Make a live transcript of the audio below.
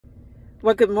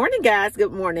Well, good morning, guys.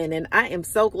 Good morning. And I am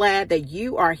so glad that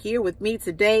you are here with me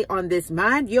today on this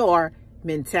Mind Your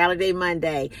Mentality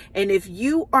Monday. And if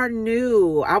you are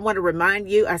new, I want to remind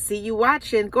you, I see you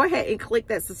watching. Go ahead and click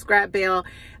that subscribe bell,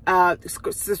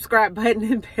 subscribe button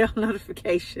and bell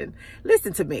notification.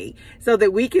 Listen to me so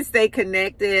that we can stay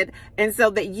connected and so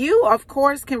that you, of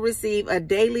course, can receive a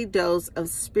daily dose of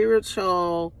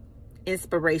spiritual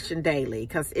inspiration daily,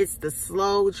 because it's the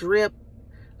slow drip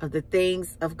of the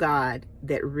things of God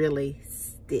that really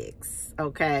sticks.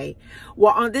 Okay.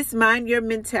 Well, on this Mind Your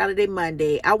Mentality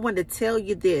Monday, I want to tell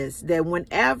you this, that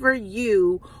whenever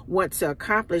you want to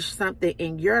accomplish something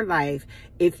in your life,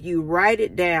 if you write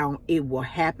it down, it will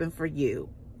happen for you.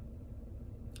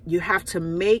 You have to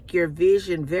make your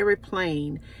vision very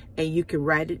plain and you can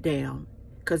write it down.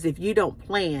 Because if you don't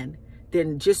plan,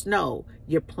 then just know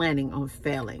you're planning on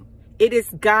failing. It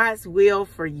is God's will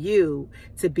for you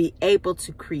to be able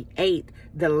to create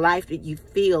the life that you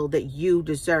feel that you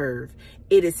deserve.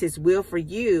 It is His will for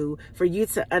you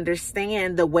to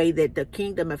understand the way that the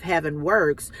kingdom of heaven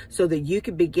works so that you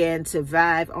can begin to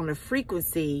vibe on a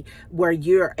frequency where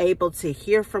you're able to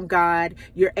hear from God.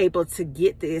 You're able to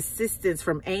get the assistance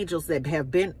from angels that have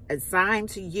been assigned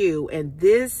to you in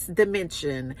this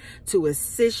dimension to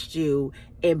assist you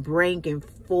in bringing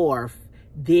forth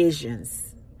visions.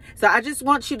 So I just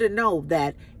want you to know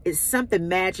that it's something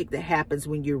magic that happens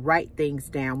when you write things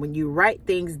down. When you write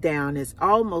things down, it's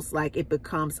almost like it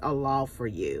becomes a law for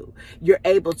you. You're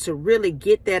able to really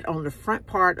get that on the front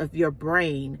part of your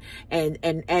brain. And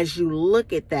as you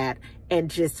look at that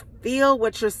and just feel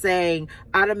what you're saying,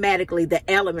 automatically the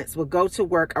elements will go to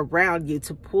work around you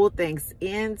to pull things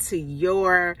into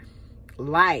your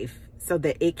life so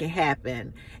that it can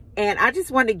happen. And I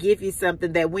just want to give you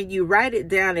something that when you write it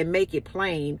down and make it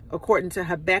plain, according to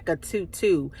Habakkuk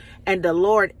 2:2, and the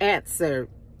Lord answered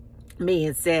me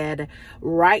and said,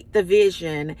 write the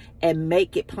vision and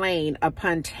make it plain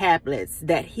upon tablets,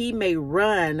 that he may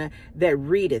run that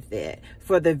readeth it.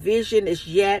 For the vision is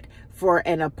yet for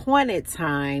an appointed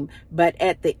time, but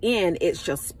at the end it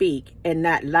shall speak and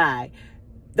not lie.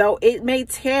 Though it may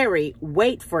tarry,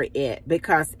 wait for it,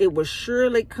 because it will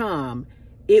surely come.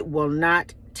 It will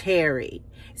not tarry.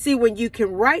 See, when you can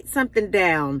write something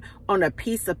down on a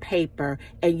piece of paper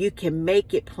and you can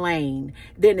make it plain,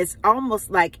 then it's almost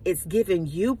like it's giving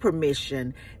you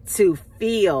permission to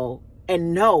feel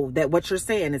and know that what you're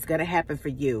saying is going to happen for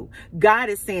you. God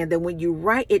is saying that when you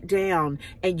write it down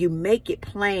and you make it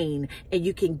plain and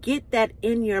you can get that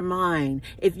in your mind,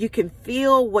 if you can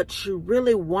feel what you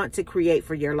really want to create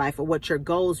for your life or what your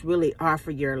goals really are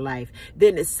for your life,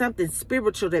 then it's something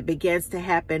spiritual that begins to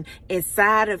happen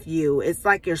inside of you. It's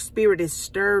like your spirit is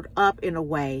stirred up in a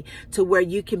way to where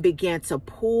you can begin to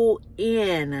pull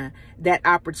in that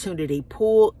opportunity,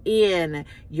 pull in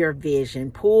your vision,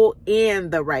 pull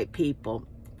in the right people,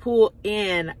 pull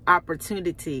in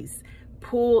opportunities,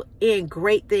 pull in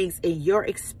great things in your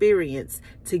experience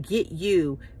to get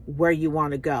you where you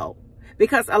want to go.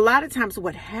 Because a lot of times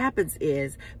what happens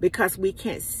is, because we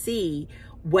can't see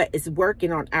what is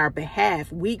working on our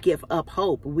behalf, we give up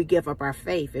hope, we give up our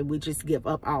faith, and we just give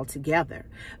up altogether.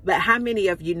 But how many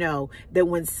of you know that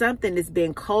when something is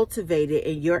being cultivated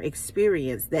in your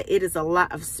experience, that it is a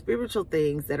lot of spiritual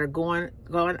things that are going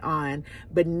on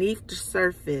beneath the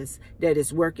surface that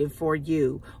is working for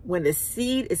you? When the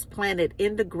seed is planted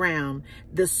in the ground,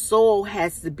 the soil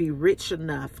has to be rich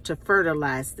enough to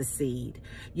fertilize the seed.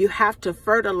 You have to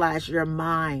fertilize your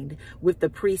mind with the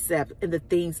precepts and the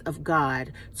things of God,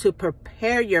 to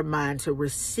prepare your mind to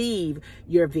receive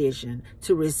your vision,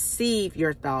 to receive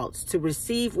your thoughts, to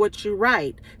receive what you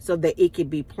write so that it can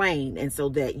be plain and so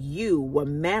that you will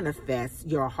manifest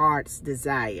your heart's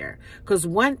desire. Because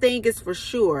one thing is for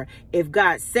sure, if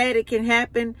God said it can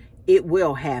happen, it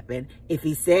will happen. If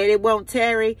He said it won't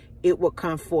tarry, it will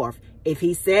come forth. If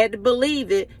He said to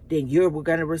believe it, then you're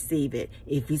going to receive it.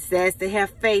 If He says to have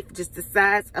faith just the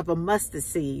size of a mustard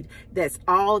seed, that's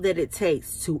all that it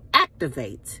takes to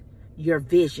activate your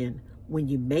vision when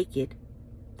you make it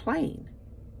plain.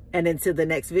 And until the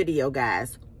next video,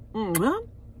 guys,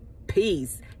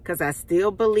 peace, because I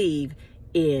still believe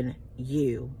in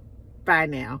you. Bye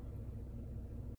now.